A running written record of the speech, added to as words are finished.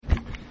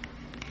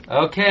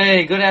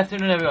Okay, good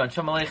afternoon, everyone.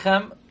 Shalom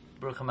Aleichem,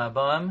 Baruch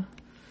Haba.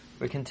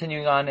 We're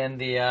continuing on in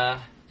the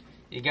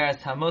Igaras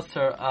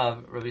HaMusar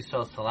of Rabbi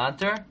Yisrael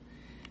Salanter,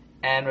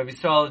 and Rabbi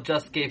Yisrael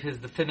just gave his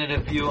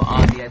definitive view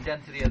on the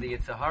identity of the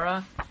Yetzer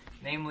Hara.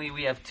 Namely,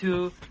 we have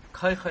two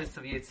koichos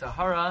of Yetzer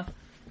Hara,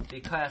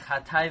 the koich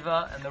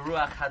hataiva and the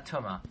ruach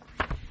hatuma.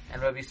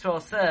 And Rabbi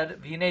Yisrael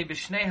said, "V'hinei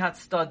b'shnei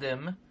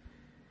hatstadim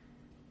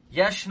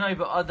yeshnoi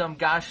b'adam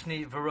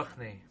gashni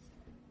v'ruchni."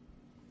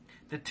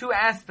 The two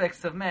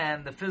aspects of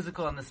man, the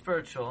physical and the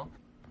spiritual,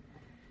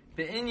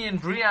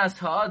 be'inyan brias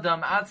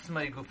ha'adam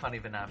atzmai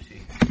gufani v'nafshi,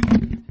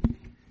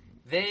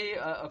 they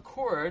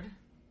accord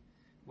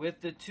with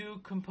the two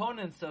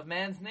components of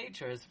man's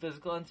nature, his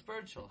physical and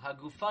spiritual.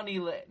 Hagufani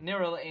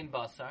nira le'ein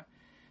basar,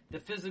 the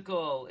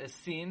physical is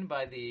seen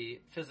by the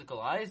physical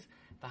eyes.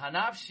 The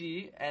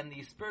hanafshi, and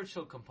the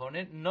spiritual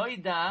component,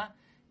 noida,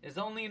 is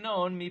only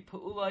known mi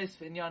pu'ulais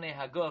v'inyane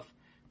haguf,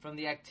 from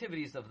the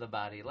activities of the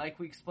body. Like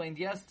we explained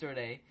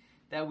yesterday,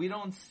 that we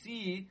don't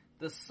see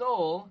the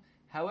soul,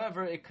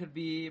 however, it could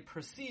be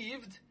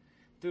perceived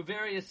through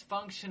various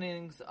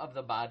functionings of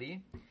the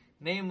body,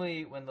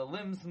 namely when the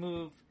limbs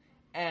move,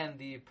 and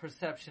the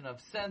perception of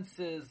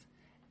senses,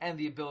 and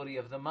the ability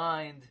of the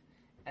mind,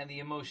 and the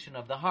emotion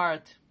of the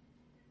heart.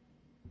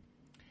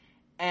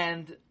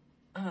 And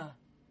now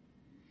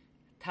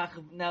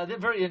they're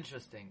very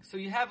interesting. So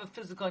you have a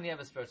physical and you have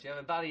a spiritual. You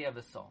have a body, you have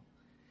a soul.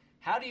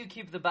 How do you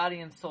keep the body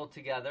and soul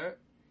together?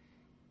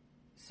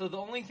 So the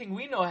only thing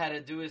we know how to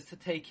do is to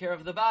take care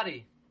of the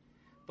body.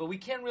 But we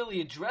can't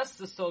really address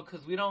the soul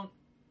because we don't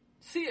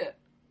see it.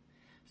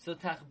 So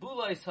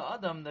tachbulai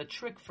sa'adam, the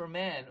trick for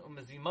man,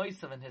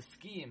 umazimoisav, and his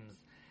schemes,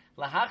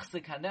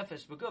 lahachzik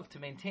hanefesh beguf, to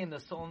maintain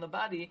the soul in the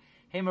body,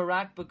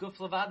 hemarak beguf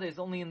levada, is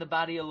only in the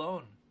body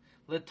alone.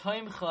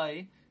 L'toim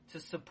chai, to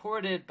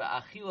support it,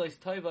 ba'achilois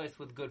toivos,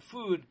 with good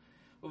food,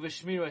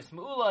 uveshmirois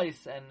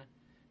ma'ulois, and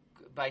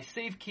by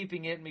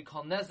safekeeping it,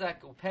 mikol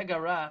nezak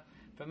upegara,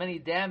 from any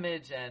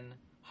damage and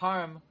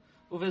harm.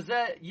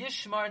 Uvezeh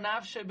yishmar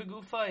nafshe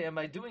begufay, and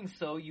by doing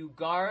so, you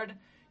guard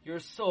your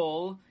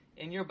soul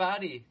in your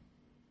body.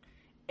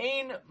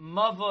 Ein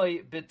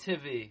mavoy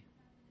betivi.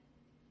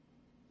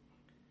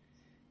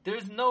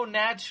 There's no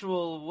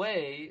natural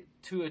way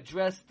to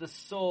address the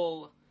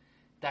soul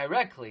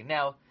directly.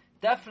 Now,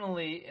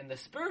 definitely in the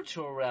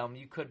spiritual realm,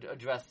 you could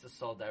address the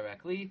soul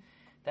directly.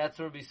 That's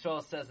what Rabbi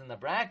Yisrael says in the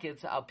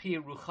brackets, al pi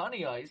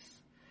ruchaniyos,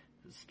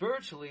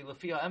 spiritually,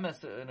 l'fiha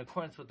emes, in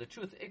accordance with the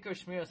truth, ikar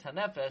shmiras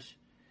hanefesh,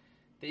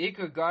 the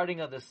ikar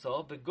guarding of the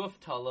soul, beguf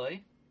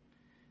taloi,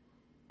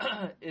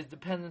 is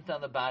dependent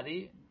on the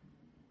body.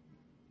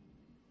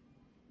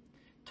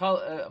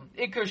 Ikar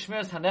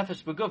shmiras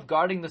hanefesh beguf,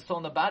 guarding the soul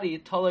in the body,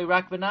 taloi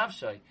rak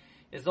benavshay,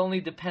 is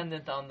only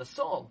dependent on the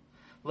soul.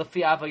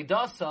 L'fi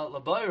avaydasa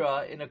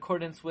l'boira, in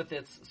accordance with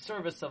its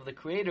service of the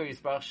Creator,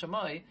 Yisbarach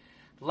Shemai,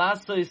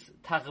 lasos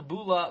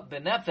tagbula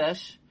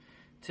benefesh,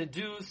 to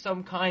do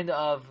some kind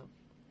of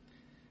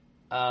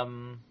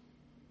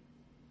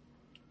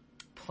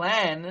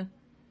plan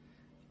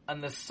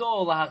on the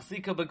soul,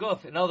 lahachzika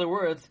beguf. In other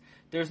words,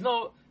 there's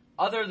no,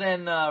 other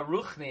than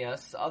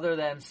ruchnias, other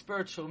than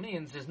spiritual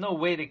means, there's no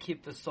way to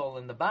keep the soul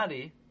in the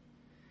body.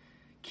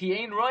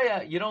 Ki ein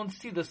roya, you don't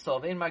see the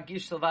soul. Ein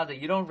margish levada,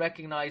 you don't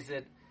recognize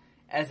it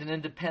as an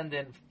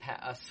independent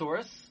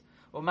source.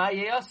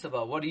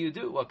 What do you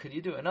do? What could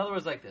you do? In other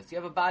words, like this: you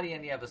have a body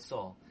and you have a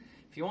soul.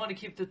 If you want to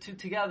keep the two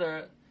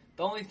together,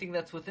 the only thing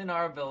that's within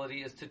our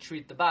ability is to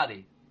treat the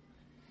body.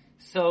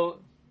 So,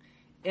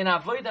 in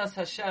Avodas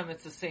Hashem,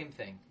 it's the same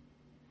thing.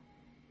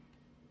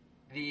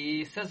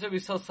 The says Rabbi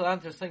Yisrael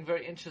Salanter something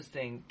very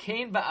interesting.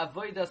 Kain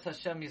ba'avodas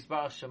Hashem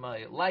yisbarach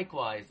shemai.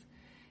 Likewise,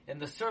 in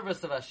the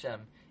service of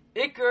Hashem,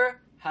 Iker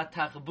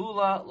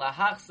hatachbula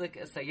lahachzik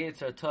es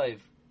hayetzer tov.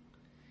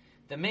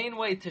 The main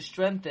way to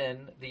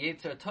strengthen the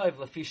Yetzer Tov,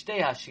 lefi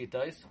shtei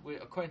hashitos,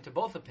 according to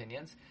both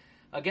opinions.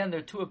 Again,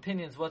 there are two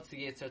opinions. What's the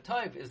Yetzer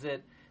Tov? Is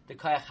it the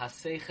koyach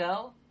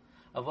haseichel,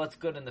 of what's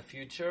good in the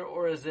future,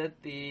 or is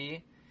it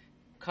the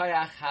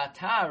koyach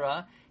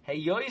hatara,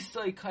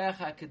 heyoisoi koyach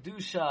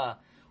hakedusha,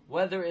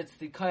 whether it's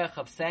the koyach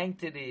of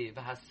sanctity,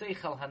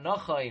 v'haseichel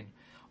hanochain,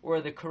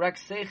 or the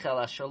correct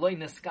seichel, asher loy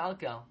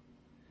niskalkel.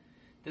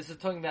 This is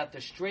talking about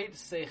the straight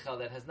seichel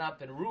that has not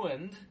been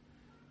ruined.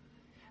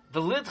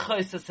 The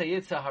lidchos is a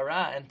Yetzer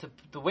Hara, and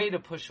the way to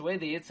push away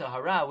the Yetzer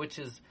Hara, which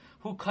is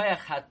hu koyach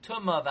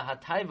hatuma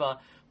v'hataiva,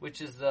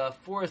 which is the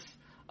force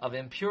of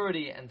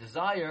impurity and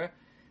desire,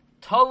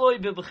 taloi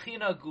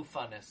b'bechina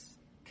gufanis,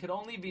 could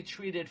only be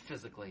treated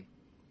physically.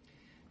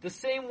 The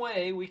same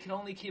way we can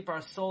only keep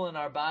our soul in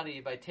our body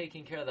by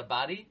taking care of the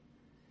body.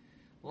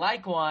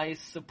 Likewise,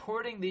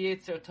 supporting the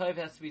Yetzer Tov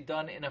has to be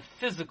done in a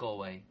physical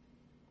way,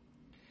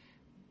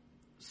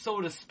 so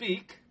to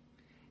speak,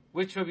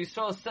 which Rabbi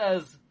Yisrael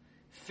says,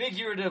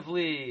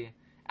 figuratively,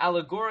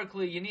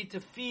 allegorically, you need to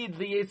feed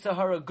the Yetzer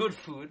Hara good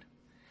food.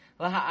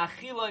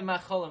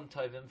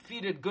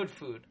 Feed it good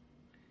food.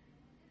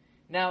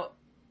 Now,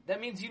 that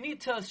means you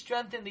need to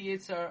strengthen the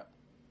Yetzer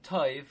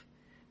Tov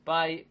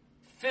by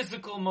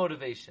physical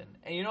motivation.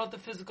 And you know what the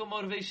physical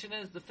motivation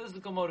is? The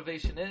physical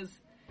motivation is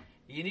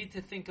you need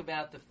to think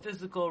about the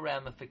physical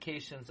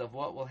ramifications of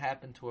what will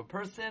happen to a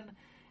person,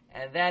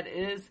 and that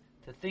is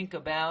to think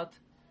about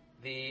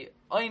the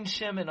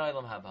Einshim in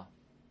Olam Haba.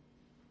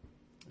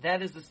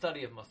 That is the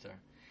study of Musar.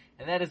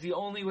 And that is the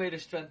only way to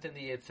strengthen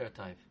the Yetzer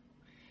Tov.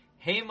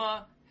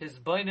 Hema, his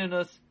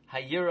Bainanus,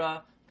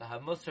 Hayira, the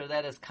HaMusar,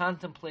 that is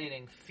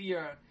contemplating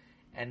fear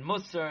and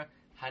Musar,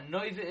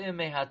 Hanoivim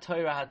me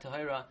HaTorah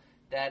HaTahira,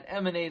 that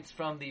emanates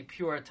from the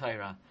pure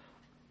Torah.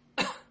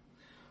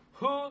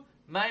 Hu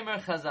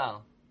Maimer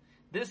Chazal.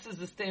 This is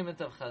the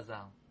statement of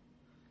Chazal.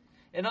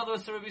 In other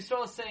words, Rabbi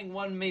Yisrael is saying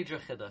one major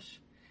chiddush.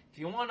 If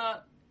you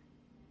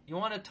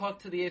wanna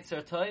talk to the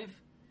Yetzer Tov,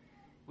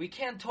 we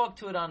can't talk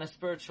to it on a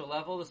spiritual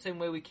level, the same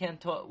way we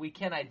can't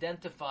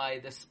identify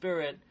the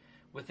spirit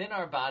within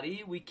our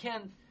body. We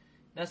can't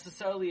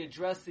necessarily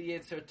address the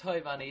Yetzer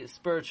Tov on a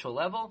spiritual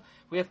level.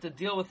 We have to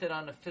deal with it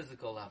on a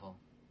physical level.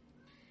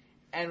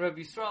 And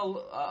Rabbi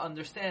Yisrael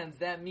understands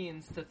that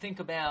means to think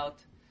about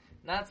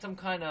not some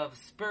kind of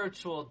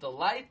spiritual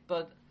delight,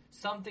 but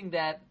something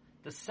that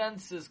the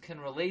senses can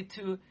relate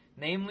to,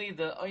 namely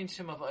the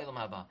Einshim of Olam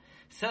Haba.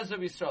 Says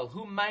Rabbi Yisrael,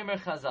 Hu Maimer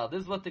Chazal.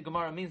 This is what the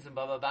Gemara means in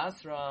Baba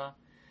Basra.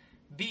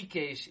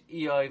 Bikesh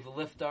Iyov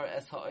liftar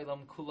es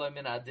ha'olam kulay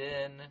min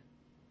adin.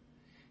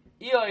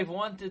 Iyov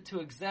wanted to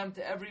exempt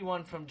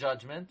everyone from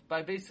judgment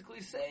by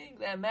basically saying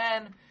that,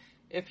 man,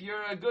 if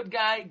you're a good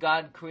guy,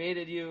 God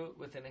created you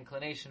with an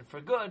inclination for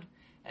good,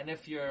 and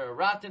if you're a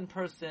rotten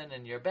person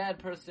and you're a bad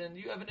person,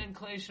 you have an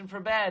inclination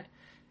for bad.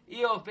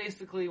 Iyov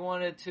basically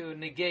wanted to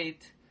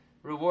negate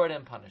reward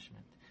and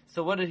punishment.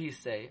 So what did he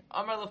say?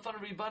 Amar lefan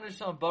Ribbanu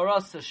Shalom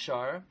barasa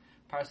shar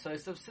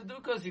parsais of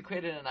sedukas. You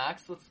created an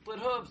ox with split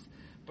hooves.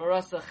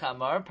 Barasa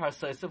chamar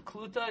parsais of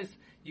klutais.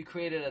 You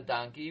created a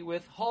donkey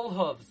with whole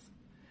hooves.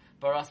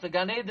 Barasa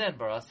Gan Eden,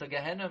 Barasa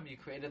Gehenim, you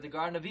created the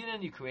Garden of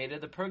Eden, you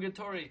created the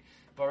Purgatory.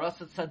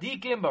 Barasa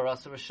Tzadikim,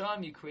 Barasa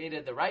Rasham, you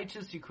created the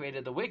righteous, you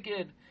created the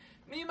wicked.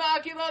 Mima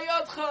Akim Al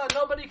Yodcha,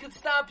 nobody could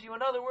stop you.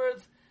 In other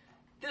words,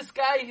 this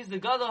guy, he's the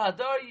Gadol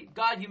Hadar,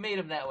 God, you made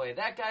him that way.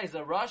 That guy's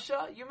a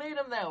Rasha, you made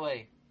him that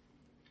way.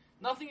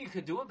 Nothing you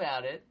could do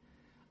about it.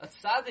 A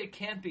tzaddik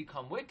can't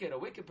become wicked, a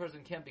wicked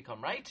person can't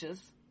become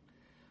righteous.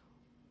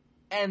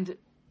 And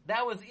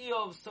that was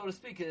Eov, so to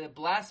speak, a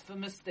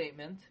blasphemous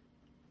statement.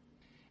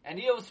 And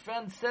Eov's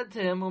friends said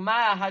to him,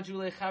 Umaya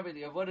hajule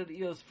chavidi. What did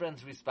Eov's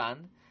friends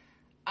respond?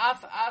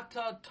 Af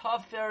ata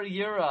tafer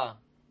yira.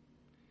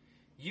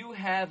 You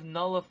have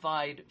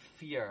nullified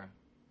fear.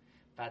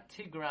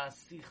 Vatigra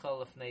sicha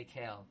lefnei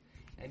kel.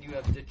 And you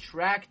have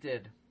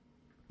detracted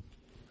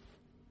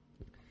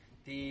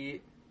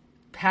the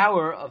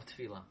power of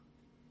tefillah.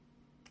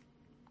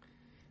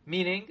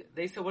 Meaning,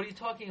 they said, what are you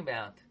talking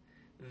about?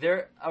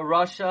 A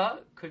Rasha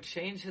could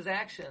change his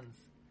actions.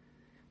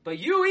 But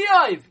you,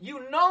 Eiv,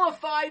 you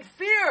nullified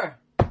fear.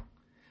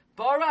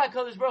 Bara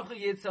HaKadosh Baruch Hu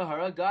Yetzer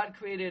Hara, God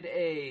created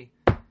a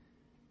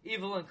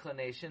evil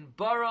inclination.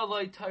 Bara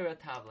loy Torah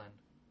tavlin.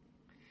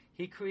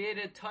 He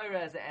created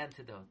Torah as an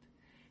antidote.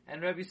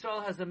 And Rabbi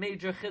Yisrael has a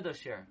major chiddush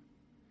here.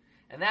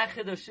 And that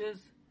chiddush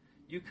is,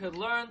 you could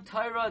learn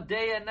Torah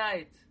day and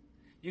night.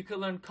 You could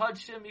learn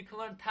Kodshim, you could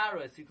learn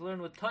Taras, you could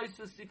learn with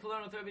Tosfos, you could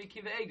learn with Rabbi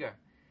Akiva Eger.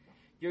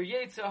 Your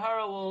Yetzer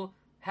Hara will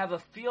have a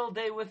field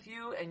day with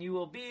you, and you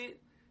will be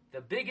the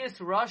biggest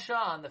Rasha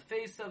on the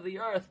face of the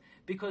earth,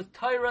 because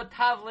Torah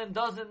Tavlin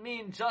doesn't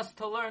mean just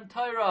to learn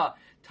Torah.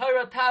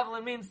 Torah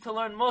Tavlin means to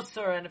learn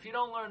Musar, and if you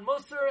don't learn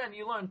Musar and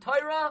you learn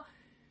Torah,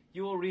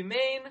 you will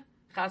remain,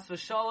 Chas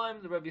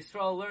v'Shalom, the Rabbi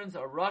Yisrael learns a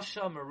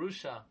Rasha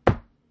Merusha.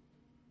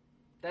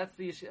 That's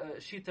the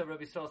Shita of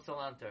Rabbi Yisrael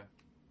Salanter.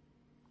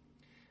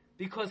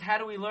 Because how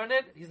do we learn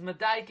it? He's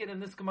Medaik it in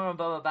this Gemara in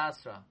Baba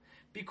Basra.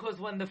 Because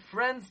when the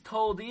friends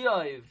told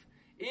Eiv,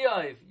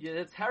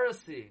 it's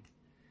heresy.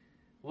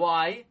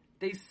 Why?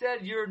 They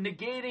said you're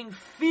negating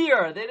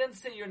fear. They didn't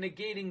say you're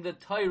negating the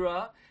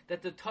Torah,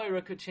 that the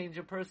Torah could change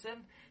a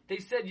person. They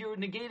said you're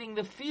negating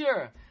the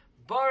fear.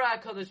 Bara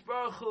HaKadosh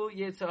Baruch Hu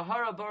Yetzer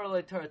Hara Bara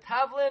Lo Torah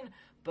Tavlin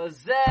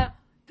Bazeh.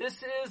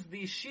 This is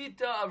the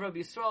Shita of Rabbi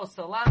Yisrael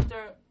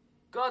Salanter,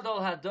 Gadol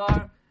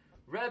Hadar,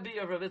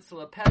 Rebbe of Rav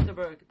Yitzchak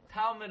Petterberg,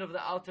 Talmud of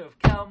the Alter of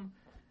Kelm,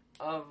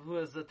 who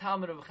is the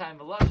Talmud of Chaim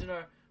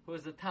Volozhiner, who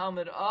is the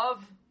Talmud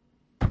of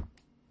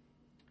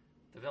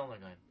the Vilna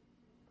Gaon.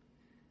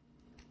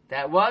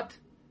 That what?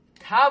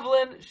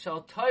 Tavlin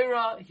shel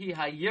Torah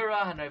hi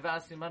hayira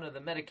hanayvas imanu. The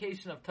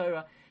medication of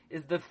Torah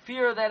is the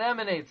fear that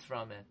emanates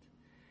from it.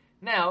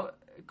 Now,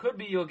 it could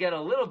be you'll get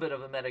a little bit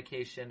of a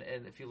medication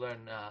if you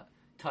learn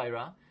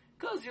Torah,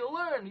 because you'll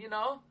learn,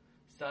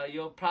 So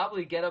you'll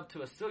probably get up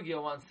to a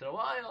sugya once in a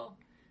while,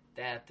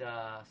 that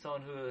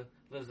someone who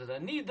lives with a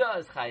nida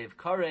is chayiv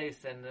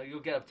kares, and you'll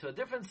get up to a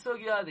different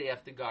sugya, they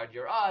have to guard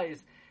your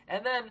eyes,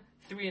 and then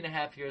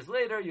 3.5 years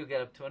later, you'll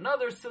get up to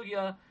another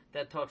sugya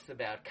that talks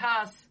about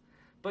kas,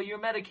 but your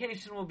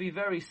medication will be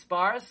very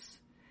sparse,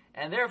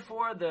 and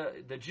therefore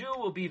the Jew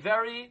will be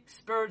very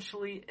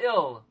spiritually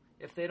ill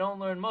if they don't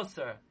learn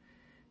Musar.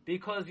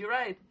 Because you're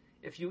right,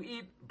 if you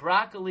eat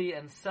broccoli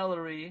and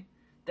celery,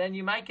 then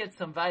you might get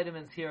some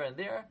vitamins here and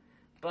there.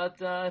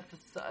 But if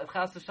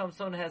Chas V'Shalom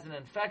someone has an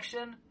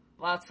infection,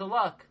 lots of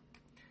luck.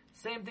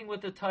 Same thing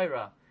with the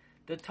Torah.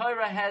 The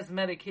Torah has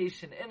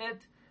medication in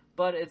it,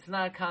 but it's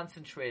not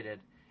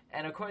concentrated.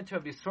 And according to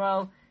Rabbi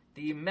Yisrael,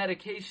 the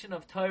medication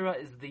of Torah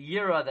is the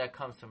yira that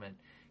comes from it.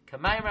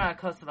 K'maymer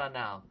ha'kosav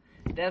anal.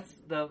 That's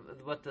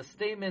what the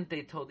statement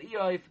they told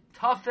Eof.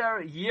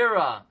 Tafer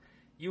yira.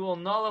 You will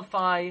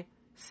nullify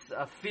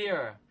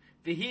fear.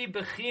 V'hi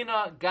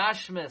bechina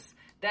gashmis.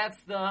 That's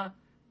the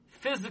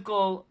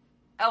physical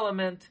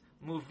element.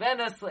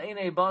 Muvenes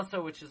le'enei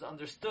basar, which is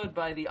understood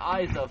by the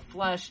eyes of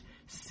flesh.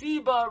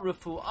 Siba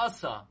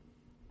refu'asa.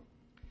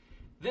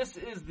 This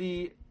is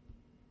the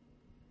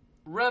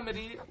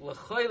remedy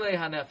l'choylei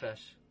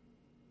hanefesh,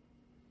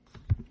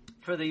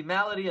 for the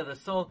malady of the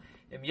soul.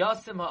 Im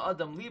yasim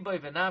ha'adam libay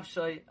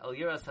v'nafshay el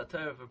yiras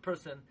ha'Torah. If a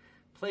person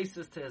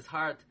places to his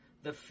heart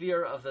the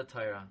fear of the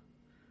Torah.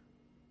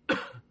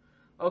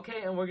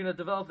 Okay, and we're going to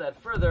develop that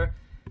further.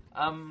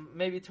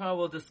 Maybe tomorrow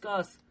we'll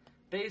discuss.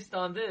 Based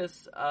on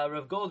this,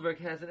 Rav Goldberg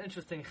has an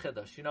interesting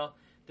chiddush. You know,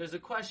 there's a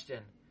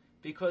question,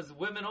 because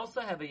women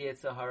also have a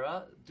Yetzer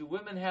Hara. Do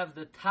women have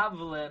the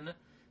tavlin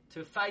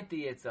to fight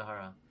the Yetzer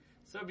Hara?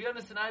 So Rabbi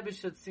Yonasan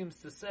Eibeshut seems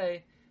to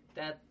say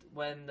that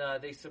when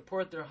they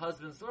support their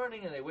husband's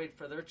learning and they wait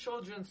for their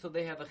children, so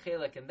they have a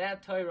chelek in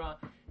that Torah,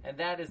 and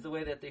that is the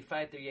way that they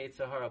fight their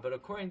Yetzer Hara. But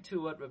according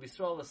to what Rabbi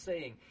Yisrael is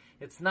saying,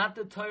 it's not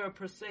the Torah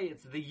per se,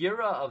 it's the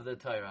yira of the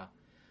Torah.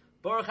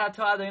 It's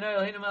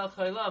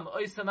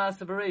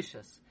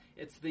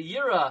the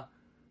yira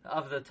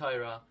of the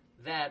Torah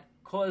that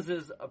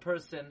causes a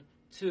person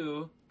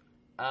to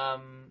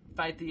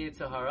fight the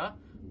Yetzer Hara.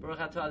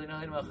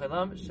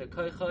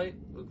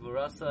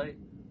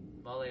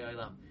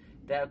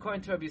 That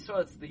according to Rabbi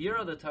Yisrael, it's the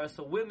yira of the Torah,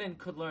 so women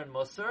could learn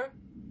Musar.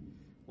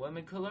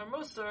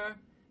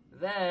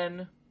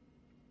 Then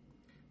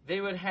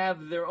they would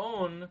have their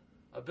own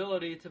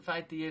ability to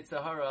fight the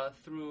Yetzer Hara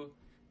through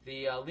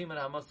the Liman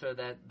HaMusar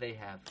that they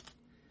have.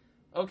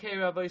 Okay,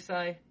 Rabbi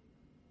Isai,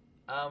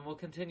 we'll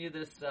continue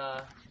this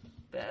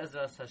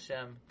Be'ezras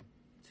Hashem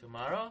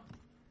tomorrow.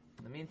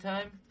 In the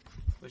meantime,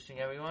 wishing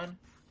everyone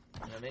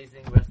an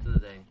amazing rest of the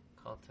day.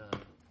 Call to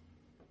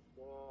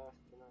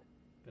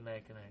good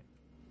night. Good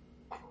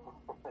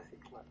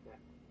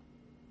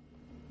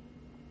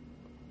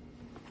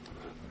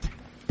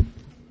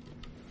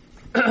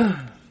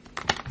night.